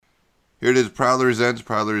Here it is, Proudly Resents,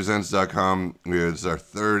 ProudlyResents.com. It's our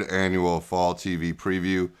third annual fall TV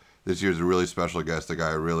preview. This year's a really special guest, a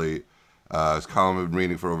guy I really, his column I've been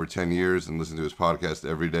reading for over 10 years and listened to his podcast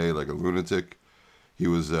every day like a lunatic. He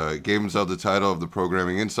gave himself the title of the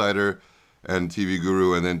Programming Insider and TV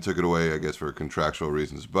Guru, and then took it away, I guess, for contractual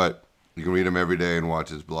reasons. But you can read him every day and watch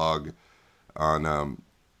his blog on,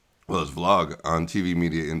 his vlog on TV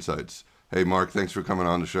Media Insights. Hey, Mark, thanks for coming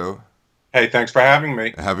on the show. Hey, thanks for having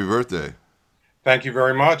me. Happy birthday. Thank you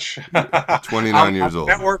very much. 29 years old.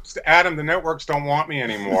 Adam, the networks don't want me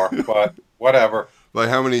anymore, but whatever. By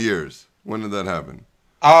how many years? When did that happen?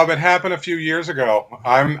 It happened a few years ago.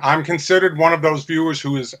 I'm considered one of those viewers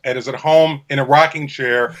who is at home in a rocking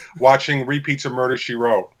chair watching repeats of Murder, She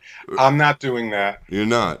Wrote. I'm not doing that. You're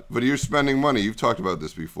not, but you're spending money. You've talked about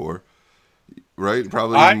this before, right?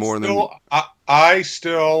 Probably more than. I'm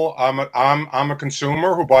a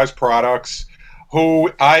consumer who buys products.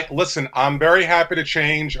 I'm very happy to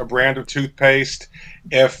change a brand of toothpaste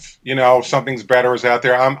if something's better is out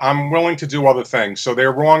there. I'm willing to do other things. So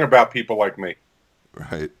they're wrong about people like me.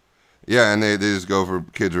 Right. Yeah, and they just go for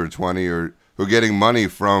kids who are 20 or who are getting money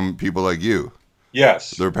from people like you.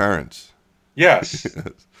 Yes. Their parents. Yes.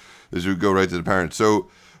 They should go right to the parents. So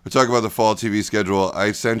we'll talk about the fall TV schedule.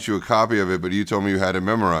 I sent you a copy of it, but you told me you had it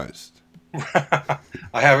memorized. I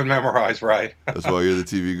have it memorized, right. That's why you're the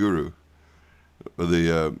TV guru.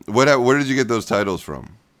 Where did you get those titles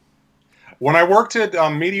from? When I worked at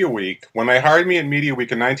Media Week, when they hired me at Media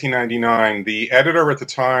Week in 1999, the editor at the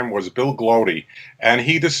time was Bill Glody, and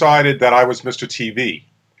he decided that I was Mr. TV.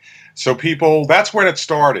 So that's when it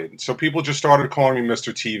started. So people just started calling me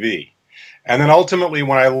Mr. TV. And then ultimately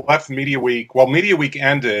when I left Media Week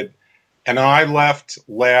ended, and I left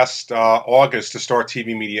last August to start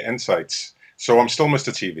TV Media Insights. So I'm still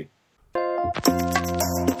Mr. TV.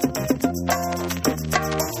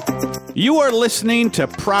 You are listening to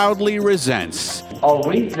Proudly Resents. Oh,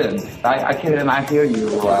 Resents. I cannot hear you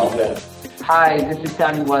well. Hi, this is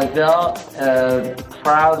Danny Wazell.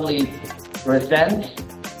 Proudly Resents.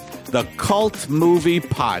 The Cult Movie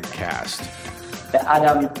Podcast. The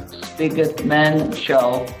Adam Spiegelman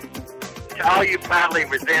Show. To all you Proudly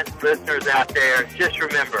Resents listeners out there, just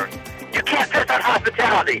remember, you can't piss on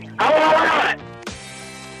hospitality. I want it.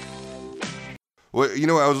 Well,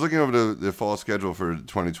 I was looking over the fall schedule for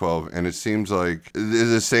 2012, and it seems like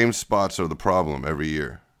the same spots are the problem every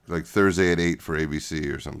year. Like Thursday at 8 for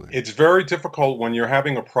ABC or something. It's very difficult when you're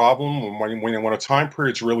having a problem, when a time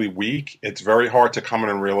period's really weak, it's very hard to come in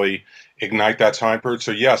and really ignite that time period.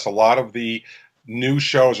 So yes, a lot of the new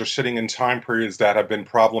shows are sitting in time periods that have been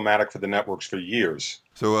problematic for the networks for years.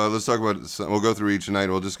 So let's talk about, we'll go through each night.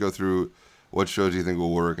 We'll just go through what shows you think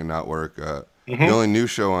will work and not work. The only new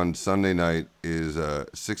show on Sunday night is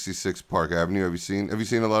 66 Park Avenue. Have you seen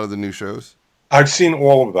a lot of the new shows? I've seen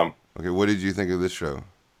all of them. Okay, what did you think of this show?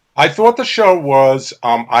 I thought the show was,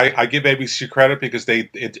 I give ABC credit because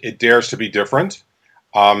it dares to be different.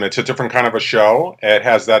 It's a different kind of a show. It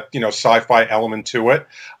has that, sci-fi element to it.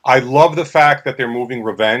 I love the fact that they're moving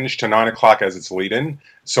Revenge to 9 o'clock as its lead-in.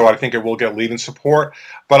 So I think it will get lead-in support.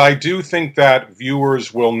 But I do think that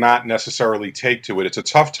viewers will not necessarily take to it. It's a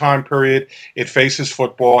tough time period. It faces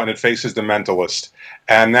football and it faces The Mentalist.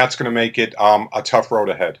 And that's going to make it a tough road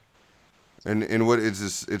ahead. And what is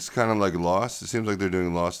this? It's kind of like Lost. It seems like they're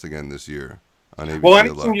doing Lost again this year on ABC. Well,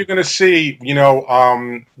 anything you're going to see,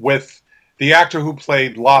 with the actor who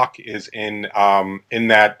played Locke is in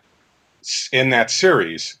that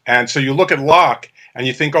series, and so you look at Locke and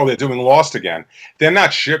you think, oh, they're doing Lost again. They're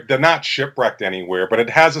not shipwrecked anywhere, but it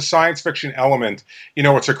has a science fiction element.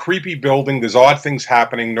 It's a creepy building. There's odd things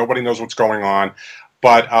happening. Nobody knows what's going on,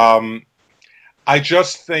 but I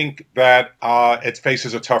just think that it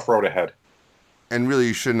faces a tough road ahead. And really,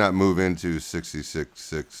 you should not move into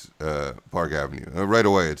 66 Park Avenue right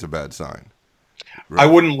away. It's a bad sign. Right. I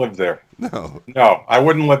wouldn't live there. No, I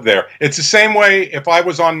wouldn't live there. It's the same way if I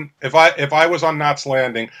was on Knots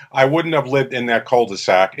Landing, I wouldn't have lived in that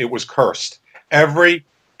cul-de-sac. It was cursed. Every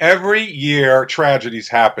year tragedies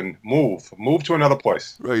happen. Move to another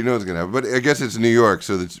place. Right, it's gonna happen. But I guess it's New York,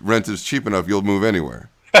 so the rent is cheap enough. You'll move anywhere.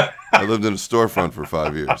 I lived in a storefront for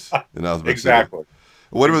 5 years in Alphabet Exactly. City.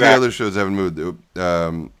 What about the other shows that haven't moved?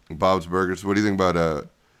 Bob's Burgers. What do you think about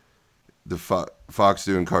the Fox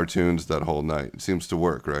doing cartoons that whole night? It seems to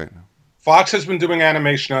work, right? Fox has been doing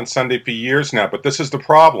animation on Sunday for years now, but this is the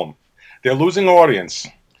problem. They're losing audience.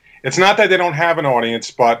 It's not that they don't have an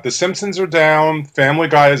audience, but The Simpsons are down, Family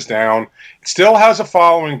Guy is down. It still has a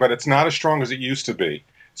following, but it's not as strong as it used to be.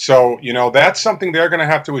 So, that's something they're going to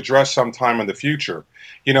have to address sometime in the future.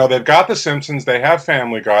 They've got The Simpsons, they have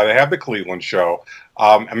Family Guy, they have The Cleveland Show.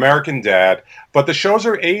 American Dad, but the shows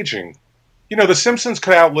are aging. You know, The Simpsons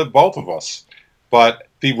could outlive both of us, but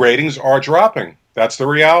the ratings are dropping. That's the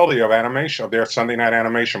reality of animation, of their Sunday night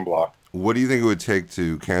animation block. What do you think it would take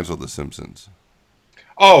to cancel The Simpsons?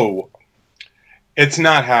 Oh, it's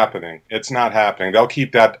not happening. It's not happening. They'll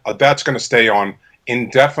keep that. That's going to stay on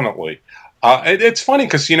indefinitely. It's funny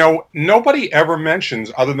because, you know, nobody ever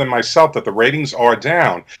mentions, other than myself, that the ratings are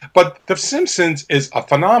down. But The Simpsons is a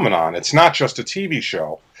phenomenon. It's not just a TV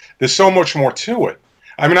show. There's so much more to it.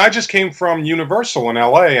 I mean, I just came from Universal in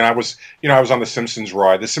LA, and I was on the Simpsons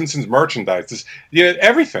ride, the Simpsons merchandise,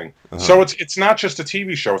 everything. So it's not just a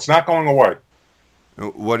TV show. It's not going away.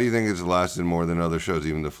 What do you think has lasted more than other shows,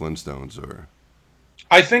 even the Flintstones? Or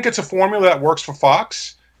I think it's a formula that works for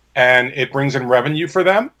Fox, and it brings in revenue for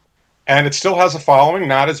them, and it still has a following,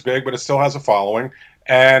 not as big, but it still has a following,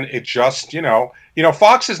 and it just,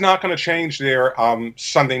 Fox is not going to change their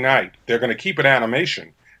Sunday night. They're going to keep it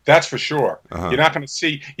animation. That's for sure. You're not going to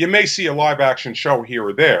see, you may see a live action show here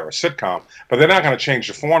or there, a sitcom, but they're not going to change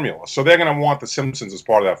the formula. So they're going to want The Simpsons as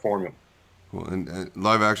part of that formula. Well, and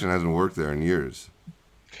live action hasn't worked there in years.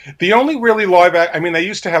 The only really they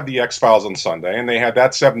used to have the X-Files on Sunday, and they had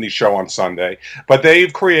that 70s show on Sunday, but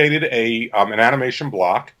they've created an animation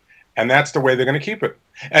block, and that's the way they're going to keep it.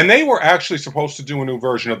 And they were actually supposed to do a new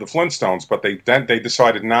version of the Flintstones, but they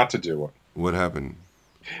decided not to do it. What happened?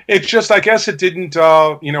 It's just, I guess it didn't,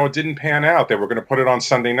 it didn't pan out. They were going to put it on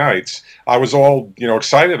Sunday nights. I was all,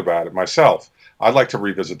 excited about it myself. I'd like to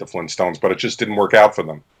revisit the Flintstones, but it just didn't work out for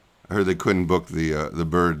them. I heard they couldn't book the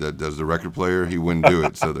bird that does the record player. He wouldn't do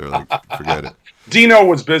it, so they're like, forget it. Dino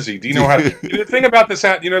was busy. Dino had the thing about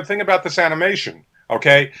this animation.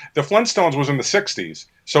 Okay, the Flintstones was in the '60s,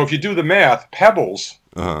 so if you do the math, Pebbles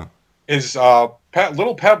is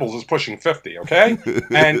Little Pebbles is pushing 50. Okay,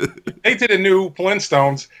 and if they did a new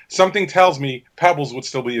Flintstones, something tells me Pebbles would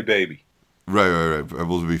still be a baby. Right.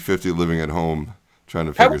 Pebbles would be 50, living at home, trying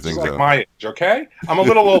to figure Pebbles things is like out. my age. Okay, I'm a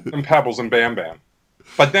little older than Pebbles and Bam Bam,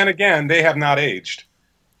 but then again, they have not aged.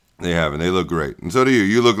 They haven't. They look great, and so do you.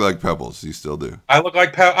 You look like Pebbles. You still do. I look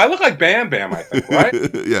like Bam Bam. I think, right?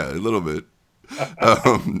 Yeah, a little bit.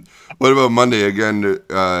 What about Monday again?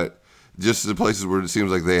 Just the places where it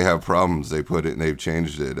seems like they have problems, they put it and they've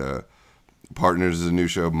changed it. Partners is a new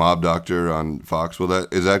show. Mob Doctor on Fox.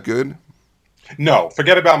 Is that good? No,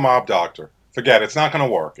 forget about Mob Doctor. Forget it's not going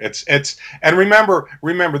to work. And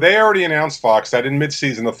remember, they already announced Fox that in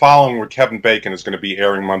midseason the following with Kevin Bacon is going to be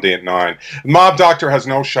airing Monday at 9. Mob Doctor has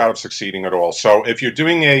no shot of succeeding at all. So if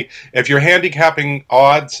you're handicapping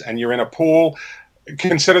odds and you're in a pool,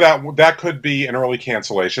 consider that could be an early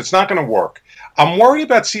cancellation. It's not going to work. I'm worried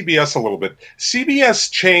about CBS a little bit. CBS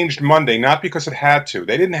changed Monday not because it had to.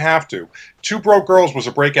 They didn't have to. Two Broke Girls was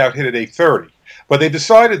a breakout hit at 8:30. But they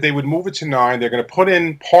decided they would move it to 9. They're going to put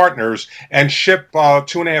in Partners and ship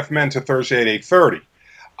 2.5 Men to Thursday at 8:30.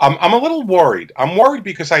 I'm a little worried. I'm worried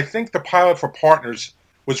because I think the pilot for Partners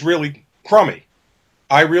was really crummy.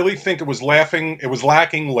 I really think it was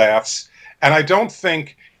lacking laughs, and I don't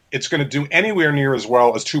think it's going to do anywhere near as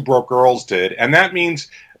well as Two Broke Girls did. And that means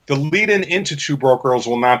the lead-in into Two Broke Girls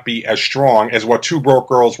will not be as strong as what Two Broke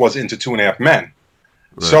Girls was into 2.5 Men.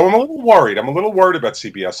 Right. So I'm a little worried. I'm a little worried about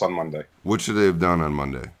CBS on Monday. What should they have done on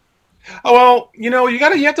Monday? Oh, well, you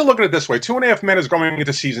have to look at it this way. 2.5 Men is going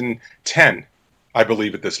into season 10, I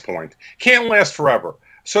believe, at this point. Can't last forever.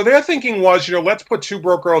 So their thinking was, let's put Two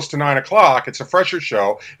Broke Girls to 9 o'clock. It's a fresher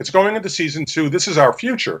show. It's going into season 2. This is our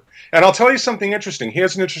future. And I'll tell you something interesting.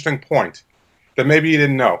 Here's an interesting point that maybe you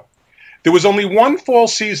didn't know. There was only one fall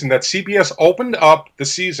season that CBS opened up the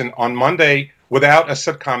season on Monday without a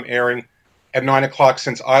sitcom airing at 9 o'clock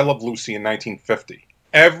since I Love Lucy in 1950.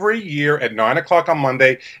 Every year at 9 o'clock on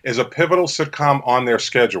Monday is a pivotal sitcom on their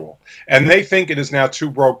schedule. And they think it is now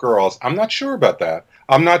Two Broke Girls. I'm not sure about that.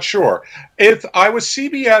 I'm not sure. If I was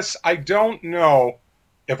CBS, I don't know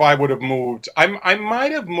if I would have moved. I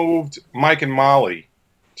might have moved Mike and Molly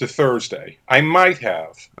to Thursday. I might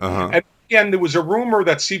have. And again, there was a rumor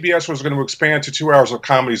that CBS was going to expand to 2 hours of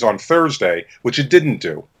comedies on Thursday, which it didn't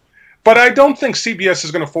do. But I don't think CBS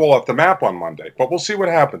is going to fall off the map on Monday. But we'll see what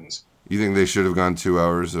happens. You think they should have gone 2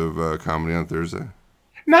 hours of comedy on Thursday?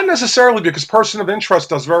 Not necessarily, because Person of Interest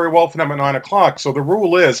does very well for them at 9 o'clock. So the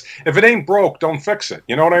rule is, if it ain't broke, don't fix it.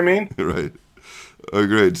 You know what I mean? Right. Oh,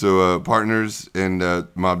 great. So Partners and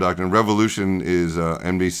Mob Doctor. And Revolution is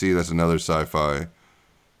NBC. That's another sci-fi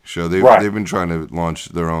show. They've been trying to launch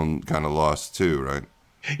their own kind of Lost too, right?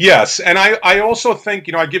 Yes. And I also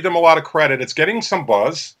think, I give them a lot of credit. It's getting some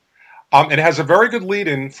buzz. It has a very good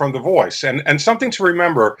lead-in from The Voice. And something to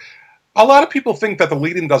remember, A lot of people think that the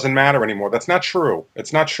lead-in doesn't matter anymore. That's not true.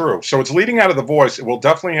 It's not true. So it's leading out of The Voice. It will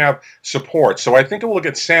definitely have support. So I think it will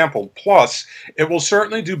get sampled. Plus, it will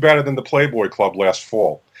certainly do better than the Playboy Club last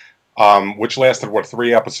fall, which lasted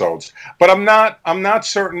 3 episodes. But I'm not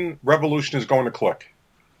certain Revolution is going to click.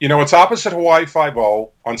 You know, it's opposite Hawaii Five-0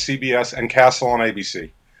 on CBS and Castle on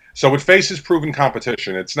ABC. So it faces proven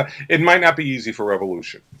competition. It might not be easy for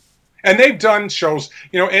Revolution. And they've done shows,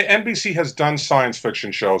 you know, NBC has done science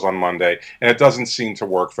fiction shows on Monday, and it doesn't seem to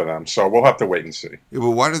work for them. So we'll have to wait and see. Yeah, but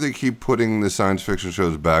why do they keep putting the science fiction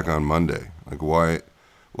shows back on Monday? Like, why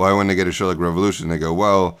when they get a show like Revolution, they go,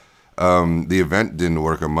 well, the event didn't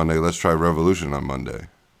work on Monday, let's try Revolution on Monday.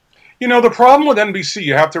 You know, the problem with NBC,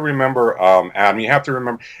 you have to remember, Adam, you have to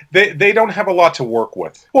remember, they don't have a lot to work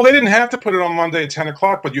with. Well, they didn't have to put it on Monday at 10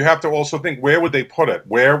 o'clock, but you have to also think, where would they put it?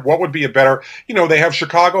 What would be a better, you know, they have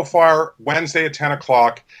Chicago Fire Wednesday at 10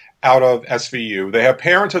 o'clock out of SVU. They have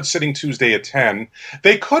Parenthood sitting Tuesday at 10.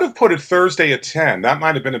 They could have put it Thursday at 10. That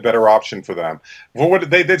might have been a better option for them.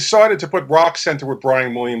 They decided to put Rock Center with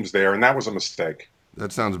Brian Williams there, and that was a mistake.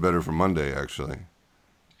 That sounds better for Monday, actually.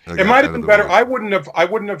 It might have been better. I wouldn't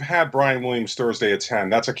have had Brian Williams Thursday at 10.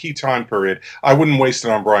 That's a key time period. I wouldn't waste it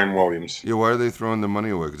on Brian Williams. Yeah, why are they throwing the money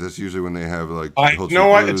away? Because that's usually when they have like.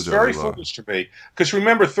 It's very foolish to me. Because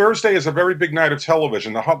remember, Thursday is a very big night of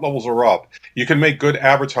television. The hot levels are up. You can make good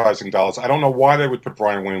advertising dollars. I don't know why they would put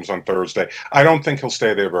Brian Williams on Thursday. I don't think he'll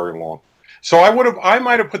stay there very long. So I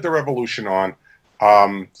might have put the Revolution on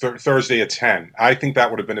Thursday at 10. I think that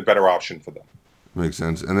would have been a better option for them. Makes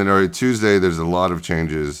sense. And then Tuesday, there's a lot of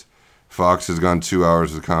changes. Fox has gone 2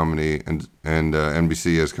 hours of comedy, and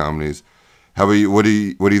NBC has comedies. How about you? What do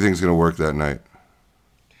you think is going to work that night?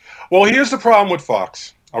 Well, here's the problem with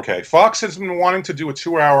Fox. Okay, Fox has been wanting to do a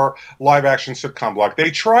 2-hour live-action sitcom block.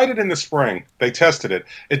 They tried it in the spring. They tested it.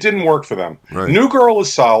 It didn't work for them. Right. New Girl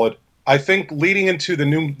is solid. I think leading into the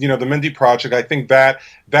new, the Mindy Project, I think that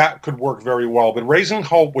could work very well. But Raising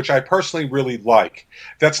Hope, which I personally really like,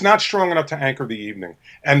 that's not strong enough to anchor the evening.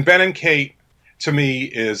 And Ben and Kate, to me,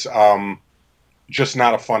 is just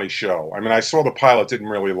not a funny show. I mean, I saw the pilot, didn't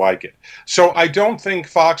really like it. So I don't think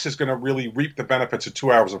Fox is going to really reap the benefits of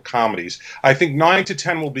 2 hours of comedies. I think 9 to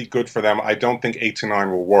 10 will be good for them. I don't think 8 to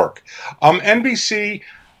 9 will work. NBC...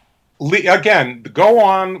 Again, go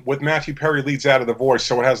on with Matthew Perry leads out of The Voice,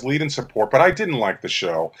 so it has lead and support, but I didn't like the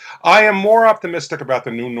show. I am more optimistic about the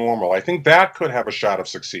new normal. I think that could have a shot of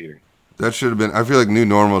succeeding. That should have been, I feel like New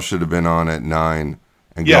Normal should have been on at 9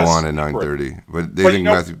 and go on at 9:30. But they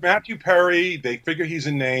think Matthew Perry, they figure he's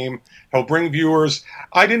a name. He'll bring viewers.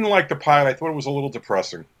 I didn't like the pilot. I thought it was a little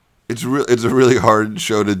depressing. It's a really hard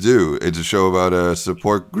show to do. It's a show about a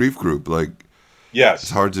support grief group. Yes.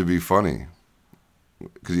 It's hard to be funny.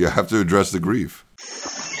 Because you have to address the grief.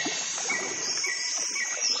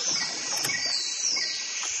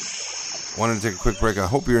 Wanted to take a quick break. I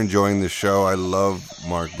hope you're enjoying this show. I love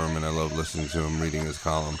Mark Berman. I love listening to him, reading his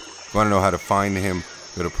column. If you want to know how to find him,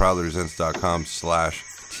 go to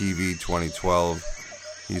proudlyresents.com/TV2012.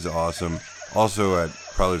 He's awesome. Also at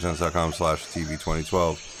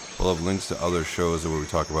proudlyresents.com/TV2012. We'll have links to other shows where we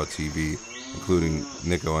talk about TV, including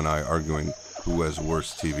Nico and I arguing who has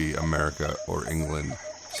worse TV, America or England.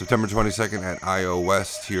 September 22nd at I.O.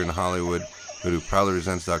 West here in Hollywood. Go to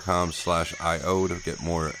proudlyresents.com/IO to get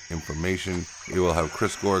more information. We will have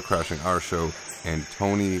Chris Gore crashing our show, and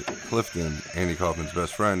Tony Clifton, Andy Kaufman's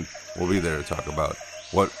best friend, will be there to talk about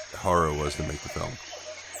what horror was to make the film.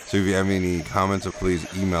 So if you have any comments, please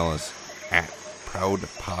email us at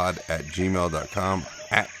proudpod@gmail.com,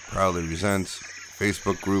 at proudlyresents,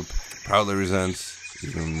 Facebook group Proudly Resents.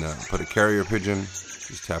 You can put a carrier pigeon,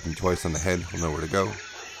 just tap him twice on the head, he'll know where to go.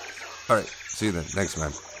 All right, see you then. Thanks,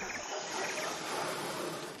 man.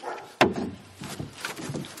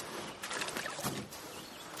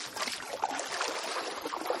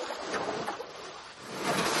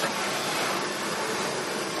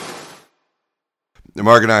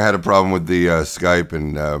 Mark and I had a problem with the Skype,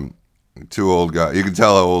 and two old guys. You can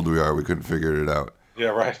tell how old we are. We couldn't figure it out. Yeah,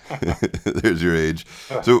 right. There's your age.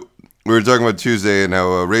 So we were talking about Tuesday and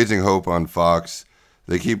how Raising Hope on Fox,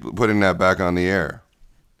 they keep putting that back on the air.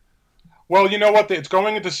 Well, you know what? It's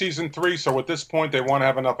going into season 3, so at this point they want to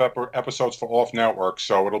have enough episodes for off network,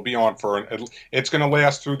 so it'll be on it's going to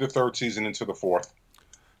last through the 3rd season into the 4th.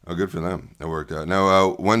 Oh, good for them. That worked out.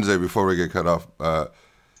 Now, Wednesday, before we get cut off,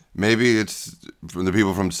 maybe it's from the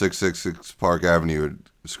people from 666 Park Avenue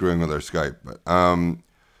screwing with our Skype, but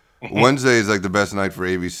Wednesday is like the best night for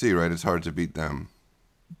ABC, right? It's hard to beat them.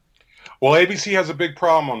 Well, ABC has a big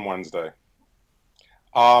problem on Wednesday.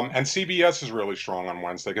 And CBS is really strong on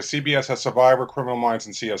Wednesday because CBS has Survivor, Criminal Minds,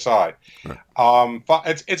 and CSI. Right.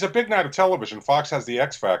 It's a big night of television. Fox has the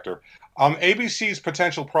X Factor. ABC's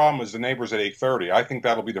potential problem is The Neighbors at 8:30. I think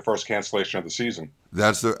that'll be the first cancellation of the season.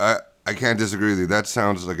 I can't disagree with you. That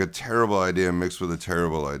sounds like a terrible idea mixed with a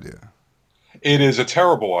terrible idea. It is a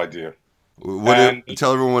terrible idea.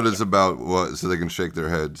 Tell everyone what it's about, so they can shake their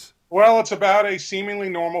heads. Well, it's about a seemingly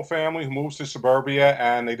normal family who moves to suburbia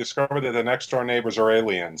and they discover that the next door neighbors are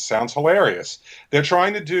aliens. Sounds hilarious. They're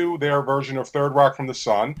trying to do their version of Third Rock from the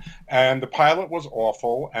Sun, and the pilot was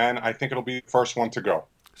awful, and I think it'll be the first one to go.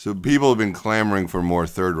 So people have been clamoring for more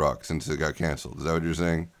Third Rock since it got canceled. Is that what you're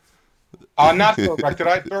saying? Not Third Rock.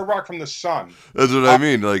 Third Rock from the Sun. That's what I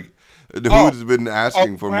mean. Like, who's been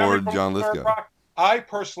asking for more John Lithgow? I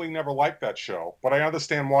personally never liked that show, but I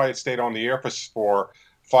understand why it stayed on the air for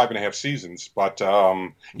 5.5 seasons. But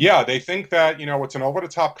yeah, they think that, it's an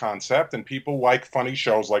over-the-top concept and people like funny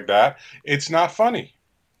shows like that. It's not funny.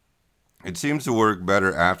 It seems to work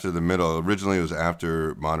better after the middle. Originally, it was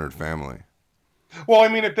after Modern Family. Well, I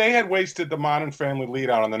mean, if they had wasted the Modern Family lead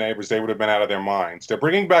out on The Neighbors, they would have been out of their minds. They're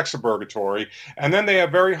bringing back Suburgatory, and then they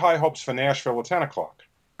have very high hopes for Nashville at 10 o'clock.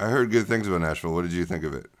 I heard good things about Nashville. What did you think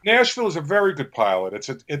of it? Nashville is a very good pilot.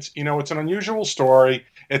 It's an unusual story.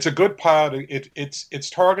 It's a good pilot. It's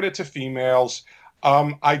targeted to females.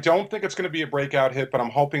 I don't think it's going to be a breakout hit, but I'm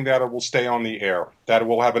hoping that it will stay on the air, that it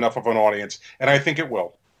will have enough of an audience, and I think it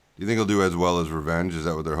will. Do you think it'll do as well as Revenge? Is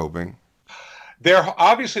that what they're hoping? They're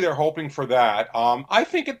hoping for that. I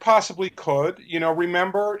think it possibly could.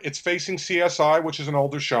 Remember, it's facing CSI, which is an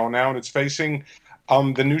older show now, and it's facing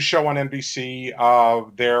the new show on NBC,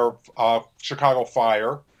 their Chicago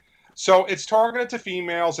Fire. So it's targeted to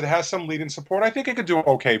females. It has some lead-in support. I think it could do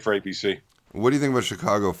okay for ABC. What do you think about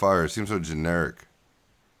Chicago Fire? It seems so generic.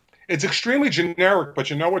 It's extremely generic, but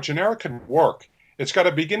you know what? Generic can work. It's got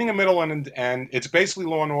a beginning, a middle, and it's basically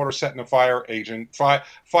Law and Order set in a fire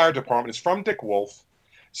department. It's from Dick Wolf.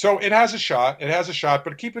 So it has a shot.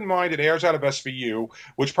 But keep in mind it airs out of SVU,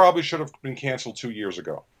 which probably should have been canceled 2 years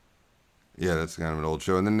ago. Yeah, that's kind of an old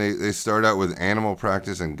show. And then they start out with Animal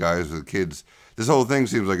Practice and Guys with Kids. This whole thing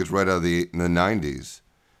seems like it's right out of the 90s,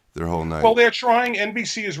 their whole night. Well, they're trying.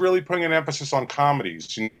 NBC is really putting an emphasis on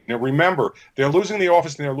comedies. Remember, they're losing The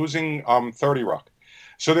Office and they're losing 30 Rock.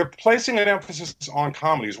 So they're placing an emphasis on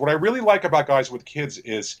comedies. What I really like about Guys with Kids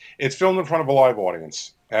is it's filmed in front of a live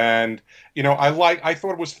audience. And, I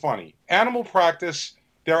thought it was funny. Animal Practice,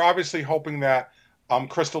 they're obviously hoping that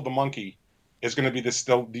Crystal the monkey is going to be the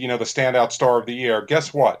standout star of the year.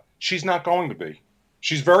 Guess what? She's not going to be.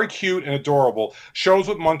 She's very cute and adorable. Shows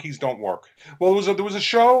with monkeys don't work. Well, there was a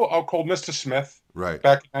show called Mr. Smith. Right.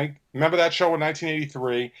 Remember that show in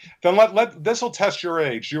 1983? Then this will test your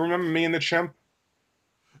age. Do you remember Me and the Chimp?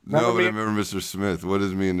 No, but I remember Mr. Smith. What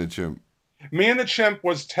is Me and the Chimp? Me and the Chimp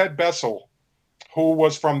was Ted Bessel, who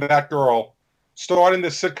was from That Girl, starred in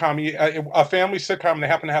this sitcom, a family sitcom, and they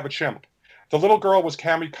happened to have a chimp. The little girl was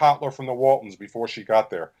Cammy Cotler from the Waltons before she got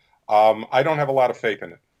there. I don't have a lot of faith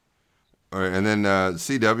in it. All right, and then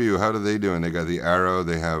CW, how are they doing? They got The Arrow.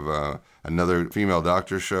 They have another female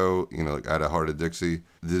doctor show, like At a Heart of Dixie.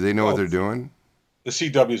 Do they know what they're doing? The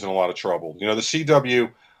CW's in a lot of trouble. The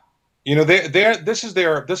CW... this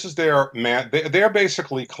is their man. They're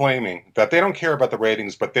basically claiming that they don't care about the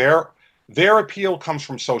ratings, but their appeal comes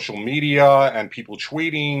from social media and people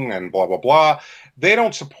tweeting and blah blah blah. They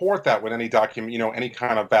don't support that with any any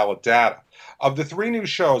kind of valid data. Of the 3 new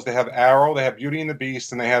shows, they have Arrow, they have Beauty and the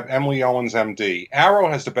Beast, and they have Emily Owens, MD. Arrow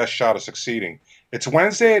has the best shot of succeeding. It's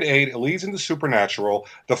Wednesday at 8. It leads into Supernatural.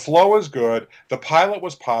 The flow is good. The pilot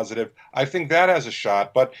was positive. I think that has a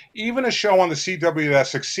shot. But even a show on the CW that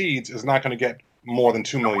succeeds is not going to get more than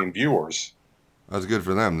 2 million viewers. That's good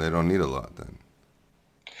for them. They don't need a lot then.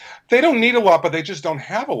 They don't need a lot, but they just don't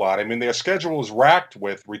have a lot. I mean, their schedule is racked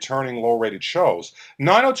with returning low-rated shows.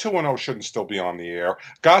 90210 shouldn't still be on the air.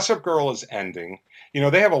 Gossip Girl is ending.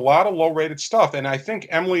 They have a lot of low-rated stuff, and I think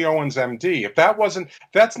Emily Owens, MD,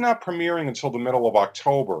 that's not premiering until the middle of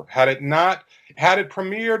October. Had it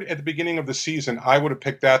premiered at the beginning of the season, I would have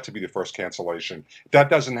picked that to be the first cancellation. That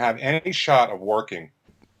doesn't have any shot of working.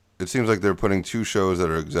 It seems like they're putting 2 shows that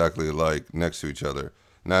are exactly alike next to each other.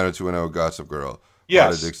 90210, Gossip Girl.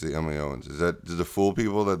 Yes. Dixie, Emily Owens. Does it fool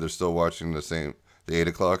people that they're still watching the 8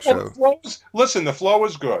 o'clock show? Listen, the flow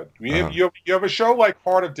is good. You have a show like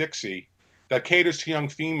Heart of Dixie that caters to young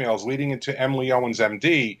females leading into Emily Owens,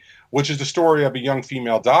 MD, which is the story of a young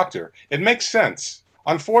female doctor. It makes sense.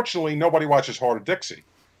 Unfortunately, nobody watches Heart of Dixie.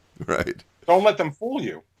 Right. Don't let them fool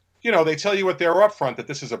you. They tell you at their upfront that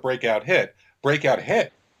this is a breakout hit. Breakout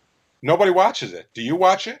hit. Nobody watches it. Do you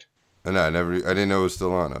watch it? And I didn't know it was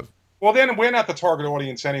still on. Well, then we're not the target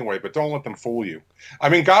audience anyway, but don't let them fool you. I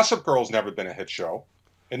mean, Gossip Girl's never been a hit show.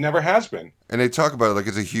 It never has been. And they talk about it like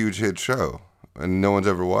it's a huge hit show, and no one's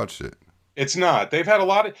ever watched it. It's not. They've had a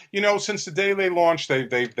lot of, since the day they launched,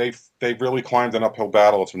 they've really climbed an uphill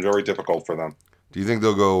battle. It's been very difficult for them. Do you think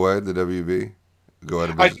they'll go away, the WB? Go out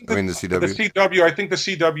of business? The CW? The CW, I think the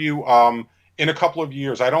CW, in a couple of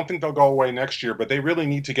years, I don't think they'll go away next year, but they really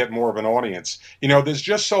need to get more of an audience. There's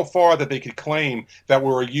just so far that they could claim that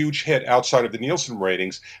we're a huge hit outside of the Nielsen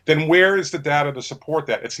ratings. Then where is the data to support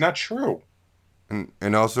that? It's not true.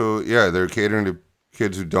 And also, yeah, they're catering to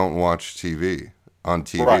kids who don't watch TV on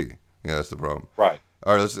TV. Right. Yeah, that's the problem. Right.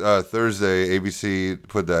 All right, let's Thursday, ABC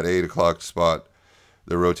put that 8 o'clock spot,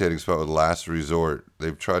 the rotating spot with Last Resort.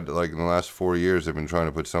 They've tried to, in the last 4 years, they've been trying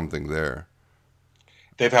to put something there.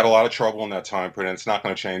 They've had a lot of trouble in that time period, and it's not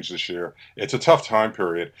going to change this year. It's a tough time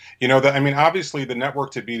period. Obviously, the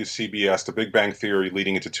network to beat is CBS, The Big Bang Theory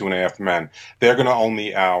leading into 2.5 Men. They're going to own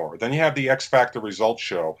the hour. Then you have the X Factor results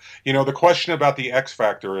show. The question about the X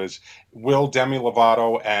Factor is, will Demi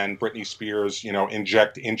Lovato and Britney Spears,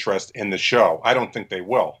 inject interest in the show? I don't think they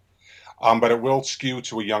will. But it will skew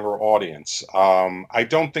to a younger audience. I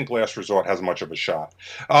don't think Last Resort has much of a shot.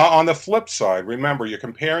 On the flip side, remember, you're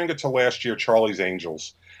comparing it to last year, Charlie's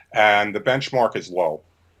Angels, and the benchmark is low.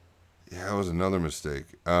 Yeah, that was another mistake.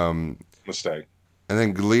 Mistake. And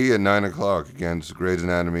then Glee at 9 o'clock against Grey's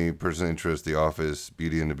Anatomy, Person of Interest, The Office,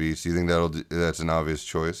 Beauty and the Beast. Do you think that's an obvious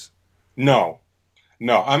choice? No.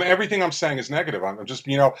 Everything I'm saying is negative. I'm just,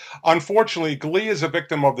 unfortunately, Glee is a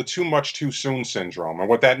victim of the too much too soon syndrome. And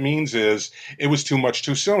what that means is it was too much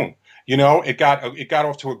too soon. It got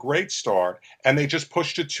off to a great start, and they just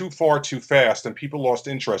pushed it too far too fast, and people lost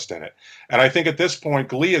interest in it. And I think at this point,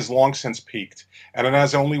 Glee has long since peaked, and it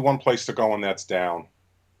has only one place to go, and that's down.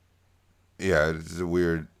 Yeah, it's a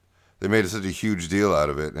weird. They made such a huge deal out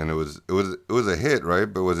of it, and it was a hit,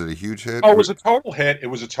 right? But was it a huge hit? Oh, it was a total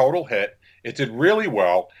hit. It did really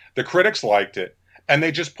well. The critics liked it, and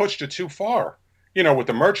they just pushed it too far. With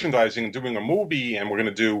the merchandising and doing a movie, and we're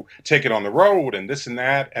going to take it on the road and this and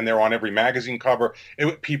that, and they're on every magazine cover.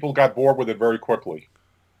 People got bored with it very quickly.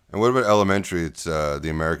 And what about Elementary? It's the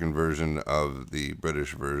American version of the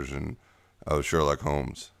British version of Sherlock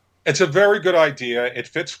Holmes. It's a very good idea. It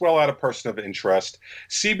fits well at a person of interest.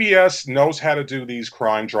 CBS knows how to do these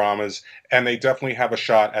crime dramas, and they definitely have a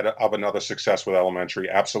shot of another success with Elementary.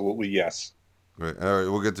 Absolutely, yes. Right. All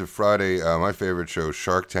right, we'll get to Friday. My favorite show,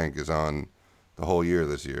 Shark Tank, is on the whole year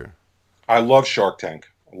this year. I love Shark Tank.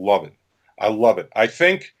 Love it. I love it. I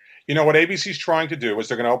think, what ABC's trying to do is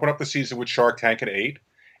they're going to open up the season with Shark Tank at 8.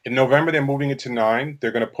 In November, they're moving it to 9.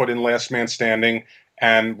 They're going to put in Last Man Standing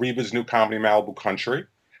and Reva's new comedy, Malibu Country.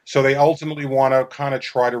 So they ultimately want to kind of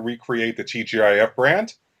try to recreate the TGIF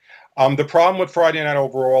brand. The problem with Friday night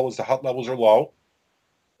overall is the hut levels are low.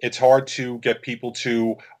 It's hard to get people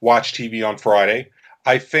to watch TV on Friday.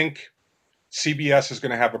 I think CBS is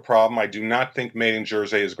going to have a problem. I do not think Made in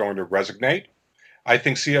Jersey is going to resonate. I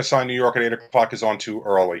think CSI New York at 8 o'clock is on too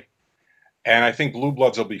early. And I think Blue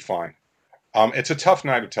Bloods will be fine. It's a tough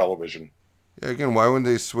night of television. Yeah, again, why wouldn't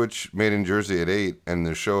they switch Made in Jersey at 8 and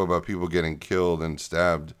the show about people getting killed and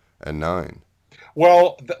stabbed at 9?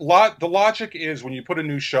 Well, the logic is when you put a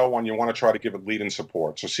new show on, you want to try to give it lead-in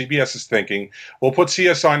support. So CBS is thinking, we'll put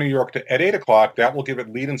CSI New York at 8 o'clock. That will give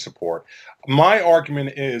it lead-in support. My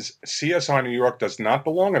argument is CSI New York does not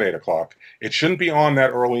belong at 8 o'clock. It shouldn't be on that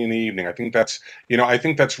early in the evening. I think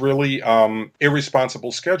that's really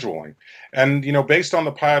irresponsible scheduling. And, based on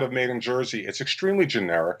the pilot of Made in Jersey, it's extremely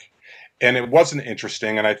generic, and it wasn't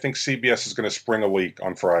interesting. And I think CBS is going to spring a leak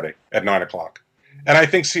on Friday at 9 o'clock. And I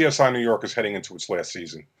think CSI New York is heading into its last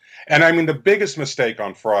season. And the biggest mistake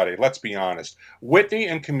on Friday, let's be honest, Whitney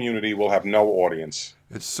and Community will have no audience.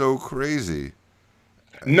 It's so crazy.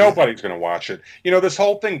 Nobody's going to watch it. This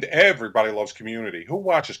whole thing, everybody loves Community. Who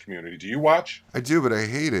watches Community? Do you watch? I do, but I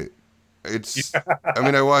hate it.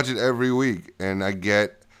 I watch it every week, and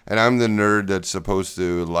I'm the nerd that's supposed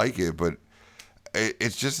to like it, but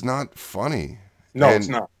it's just not funny. No, it's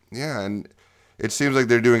not. Yeah, and it seems like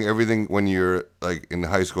they're doing everything when you're in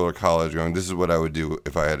high school or college going, this is what I would do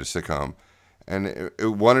if I had a sitcom. And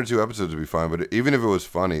 1 or 2 episodes would be fine, but even if it was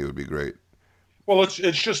funny, it would be great. Well, it's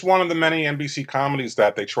just one of the many NBC comedies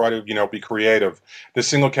that they try to, be creative. The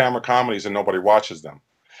single camera comedies and nobody watches them.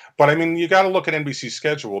 But you got to look at NBC's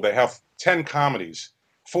schedule. They have 10 comedies,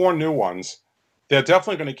 4 new ones. They're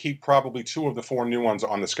definitely going to keep probably 2 of the 4 new ones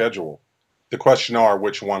on the schedule. The question are,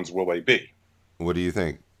 which ones will they be? What do you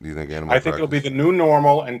think? Do you think Animal I think Practice? It'll be the New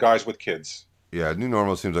Normal and Guys with Kids. Yeah, New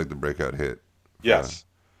Normal seems like the breakout hit. Yes.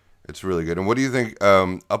 It's really good. And what do you think?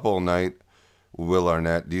 Up All Night, Will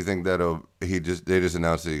Arnett. Do you think they just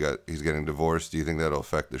announced that he's getting divorced? Do you think that'll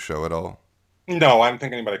affect the show at all? No, I don't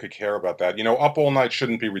think anybody could care about that. Up All Night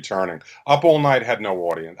shouldn't be returning. Up All Night had no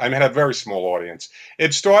audience. I mean, it had a very small audience.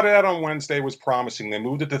 It started out on Wednesday, was promising. They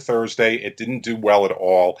moved it to Thursday. It didn't do well at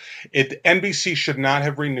all. NBC should not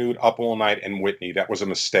have renewed Up All Night and Whitney. That was a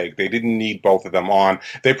mistake. They didn't need both of them on.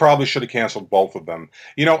 They probably should have canceled both of them.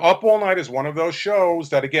 Up All Night is one of those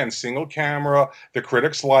shows that, again, single camera. The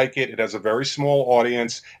critics like it. It has a very small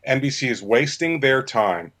audience. NBC is wasting their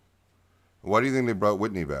time. Why do you think they brought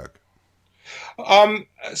Whitney back?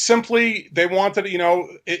 Simply, they wanted,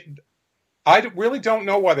 I really don't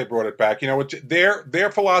know why they brought it back.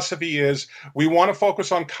 Their philosophy is we want to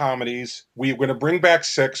focus on comedies. We're going to bring back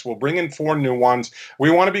 6. We'll bring in 4 new ones. We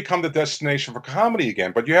want to become the destination for comedy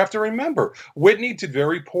again. But you have to remember, Whitney did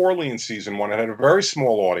very poorly in season 1. It had a very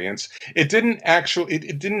small audience. It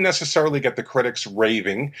didn't necessarily get the critics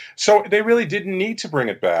raving. So they really didn't need to bring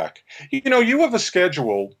it back. You have a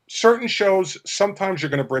schedule. Certain shows, sometimes you're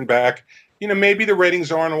going to bring back. Maybe the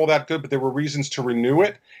ratings aren't all that good, but there were reasons to renew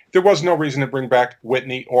it. There was no reason to bring back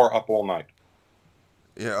Whitney or Up All Night.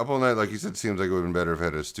 Yeah, Up All Night, like you said, seems like it would have been better if it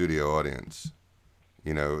had a studio audience.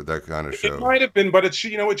 That kind of show. It might have been, but it's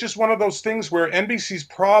just one of those things where NBC's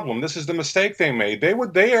problem. This is the mistake they made. They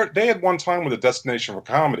had one time with a destination for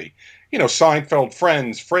comedy. Seinfeld,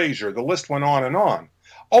 Friends, Frasier. The list went on and on.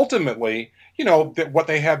 Ultimately, what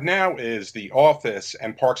they have now is The Office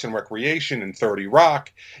and Parks and Recreation and 30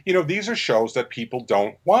 Rock. These are shows that people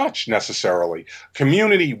don't watch necessarily.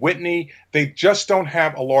 Community, Whitney, they just don't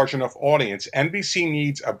have a large enough audience. NBC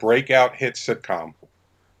needs a breakout hit sitcom.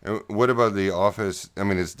 And what about The Office? I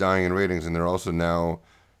mean, it's dying in ratings, and they're also now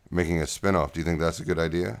making a spinoff. Do you think that's a good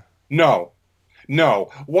idea? No.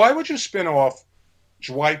 Why would you spin off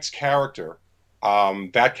Dwight's character,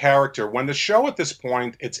 that character, when the show at this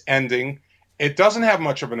point, it's ending? It doesn't have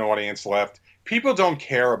much of an audience left. People don't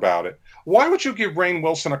care about it. Why would you give Rainn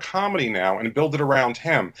Wilson a comedy now and build it around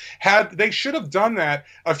him? They should have done that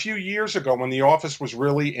a few years ago when The Office was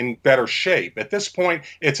really in better shape. At this point,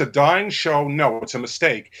 it's a dying show. No, it's a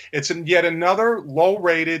mistake. It's yet another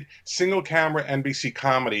low-rated, single-camera NBC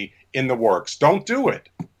comedy in the works. Don't do it.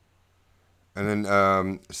 And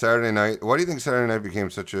then Saturday night. Why do you think Saturday night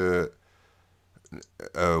became such a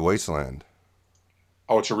wasteland?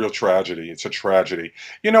 Oh, it's a real tragedy. It's a tragedy.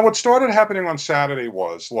 What started happening on Saturday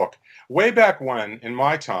was, look, way back when, in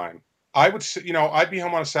my time, I'd be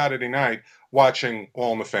home on a Saturday night watching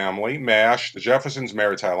All in the Family, MASH, The Jeffersons,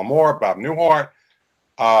 Mary Tyler Moore, Bob Newhart,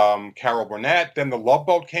 Carol Burnett. Then The Love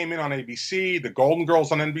Boat came in on ABC, The Golden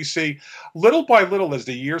Girls on NBC. Little by little, as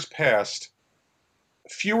the years passed,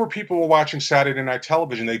 fewer people were watching Saturday night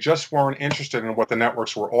television. They just weren't interested in what the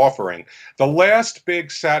networks were offering. The last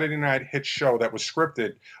big Saturday night hit show that was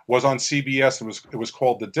scripted was on CBS. It was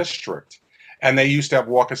called The District. And they used to have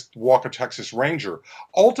Walker, Texas Ranger.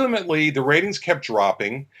 Ultimately, the ratings kept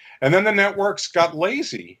dropping. And then the networks got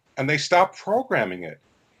lazy and they stopped programming it.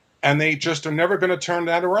 And they just are never going to turn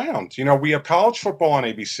that around. We have college football on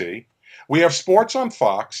ABC. We have sports on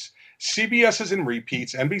Fox. CBS is in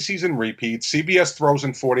repeats, NBC's in repeats, CBS throws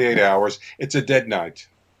in 48 hours. It's a dead night.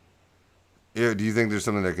 Yeah, do you think there's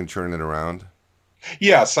something that can turn it around?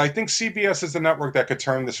 Yes, I think CBS is the network that could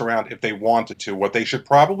turn this around if they wanted to. What they should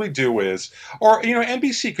probably do is,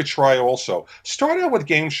 NBC could try also. Start out with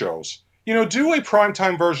game shows. Do a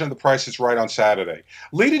primetime version of The Price is Right on Saturday.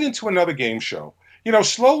 Lead it into another game show.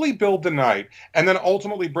 Slowly build the night and then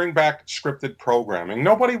ultimately bring back scripted programming.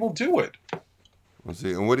 Nobody will do it. Let's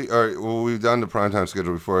see. And we've done the primetime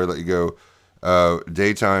schedule before I let you go.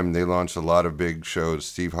 Daytime, they launched a lot of big shows.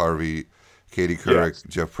 Steve Harvey, Katie Couric, yes.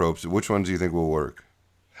 Jeff Probst. Which ones do you think will work?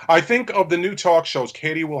 I think of the new talk shows,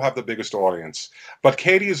 Katie will have the biggest audience. But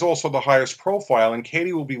Katie is also the highest profile, and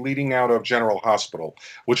Katie will be leading out of General Hospital,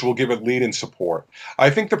 which will give it lead and support.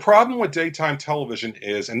 I think the problem with daytime television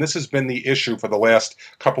is, and this has been the issue for the last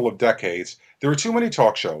couple of decades, there are too many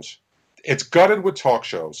talk shows. It's gutted with talk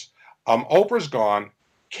shows. Oprah's gone.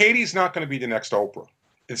 Katie's not going to be the next Oprah.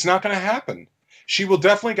 It's not going to happen. She will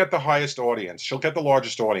definitely get the highest audience. She'll get the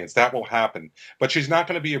largest audience. That will happen. But she's not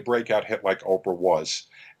going to be a breakout hit like Oprah was.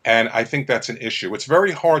 And I think that's an issue. It's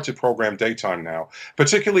very hard to program daytime now.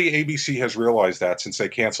 Particularly ABC has realized that since they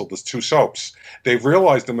canceled the 2 soaps. They've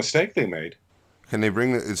realized the mistake they made. Can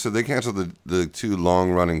they so they canceled the 2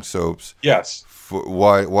 long-running soaps? Yes.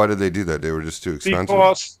 Why did they do that? They were just too expensive?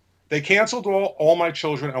 Because they canceled All My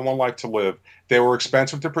Children and One Life to Live. They were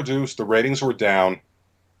expensive to produce. The ratings were down.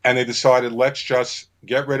 and they decided, let's just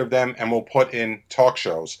get rid of them and we'll put in talk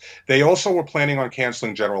shows. They also were planning on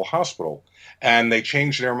canceling General Hospital, and they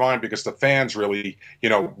changed their mind because the fans really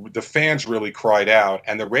cried out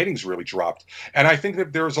and the ratings really dropped. And I think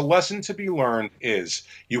that there's a lesson to be learned is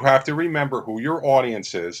you have to remember who your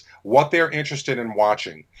audience is, what they're interested in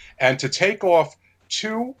watching, and to take off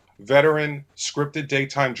 2 veteran scripted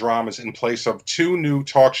daytime dramas in place of 2 new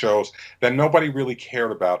talk shows that nobody really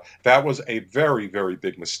cared about. That was a very, very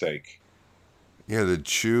big mistake. Yeah, the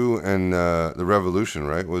Chew and the Revolution,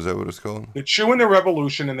 right? Was that what it's called? The Chew and the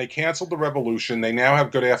Revolution, and they canceled the Revolution. They now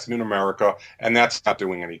have Good Afternoon America, and that's not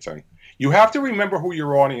doing anything. You have to remember who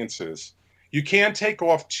your audience is. You can't take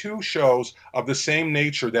off 2 shows of the same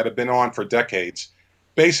nature that have been on for decades,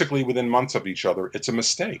 basically within months of each other. It's a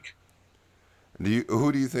mistake.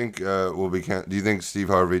 Who do you think will be? Do you think Steve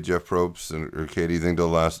Harvey, Jeff Probst, or Katie, think they'll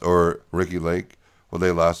last, or Ricky Lake, will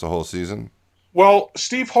they last the whole season? Well,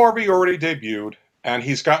 Steve Harvey already debuted, and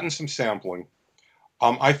he's gotten some sampling.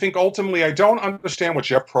 I think ultimately, I don't understand what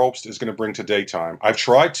Jeff Probst is going to bring to daytime. I've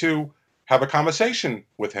tried to have a conversation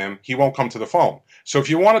with him. He won't come to the phone. So if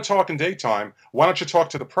you want to talk in daytime, why don't you talk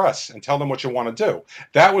to the press and tell them what you want to do?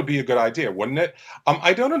 That would be a good idea, wouldn't it?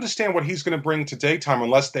 I don't understand what he's going to bring to daytime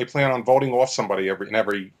unless they plan on voting off somebody in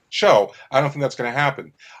every show. I don't think that's going to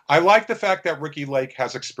happen. I like the fact that Ricky Lake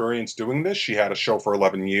has experience doing this. She had a show for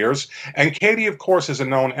 11 years. And Katie, of course, is a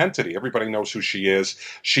known entity. Everybody knows who she is.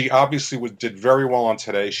 She obviously did very well on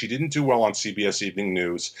Today. She didn't do well on CBS Evening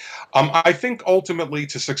News. I think ultimately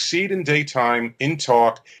to succeed in daytime, in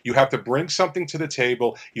talk, you have to bring something to the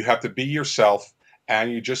table. You have to be yourself.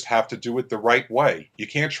 And you just have to do it the right way. You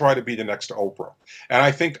can't try to be the next Oprah. And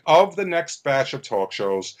I think of the next batch of talk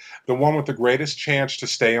shows, the one with the greatest chance to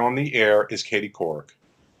stay on the air is Katie Couric.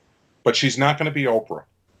 But she's not going to be Oprah.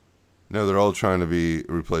 No, they're all trying to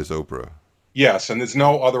replace Oprah. Yes, and there's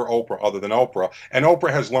no other Oprah other than Oprah. And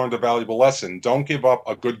Oprah has learned a valuable lesson. Don't give up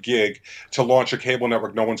a good gig to launch a cable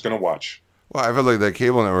network no one's going to watch. Well, I feel like that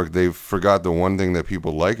cable network, they forgot the one thing that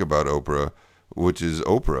people like about Oprah, which is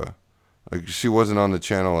Oprah. Like, she wasn't on the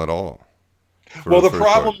channel at all. Well, the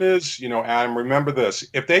problem is, Adam, remember this.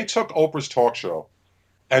 If they took Oprah's talk show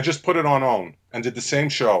and just put it on OWN and did the same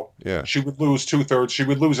show, she would lose 2/3. She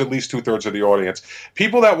would lose at least 2/3 of the audience.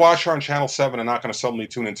 People that watch her on Channel 7 are not going to suddenly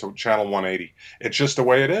tune into Channel 180. It's just the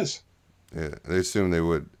way it is. Yeah, they assume they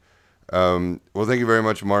would. Well, thank you very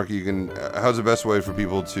much, Mark. How's the best way for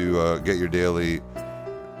people to get your daily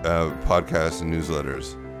podcasts and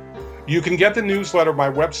newsletters? You can get the newsletter. My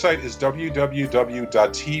website is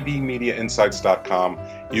www.tvmediainsights.com.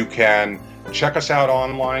 You can check us out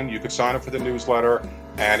online. You can sign up for the newsletter,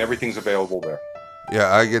 and everything's available there.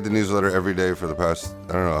 Yeah, I get the newsletter every day for the past,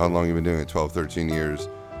 I don't know how long you've been doing it, 12, 13 years.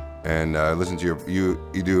 And I listen to you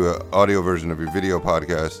do an audio version of your video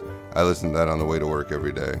podcast. I listen to that on the way to work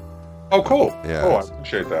every day. Oh, cool. Yeah. Oh, I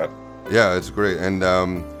appreciate that. Yeah, it's great. And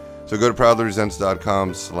so go to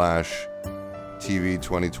proudlyresents.com/TV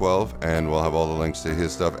 2012, and we'll have all the links to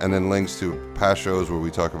his stuff, and then links to past shows where we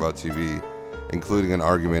talk about TV, including an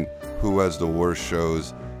argument who has the worst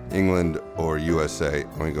shows, England or USA,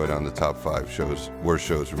 when we go down the top 5 worst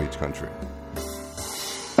shows from each country.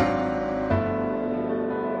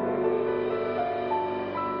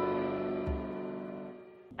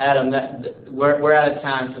 Adam, we're out of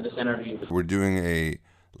time for this interview. We're doing a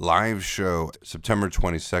live show September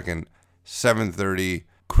 22nd, 7:30.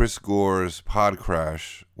 Chris Gore's Pod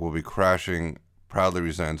Crash will be crashing Proudly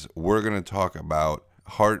Resents. We're going to talk about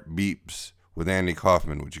Heart Beeps with Andy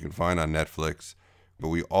Kaufman, which you can find on Netflix. But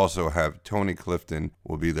we also have Tony Clifton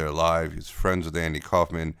will be there live. He's friends with Andy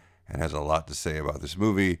Kaufman and has a lot to say about this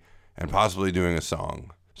movie and possibly doing a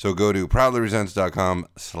song. So go to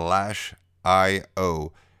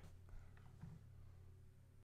proudlyresents.com/IO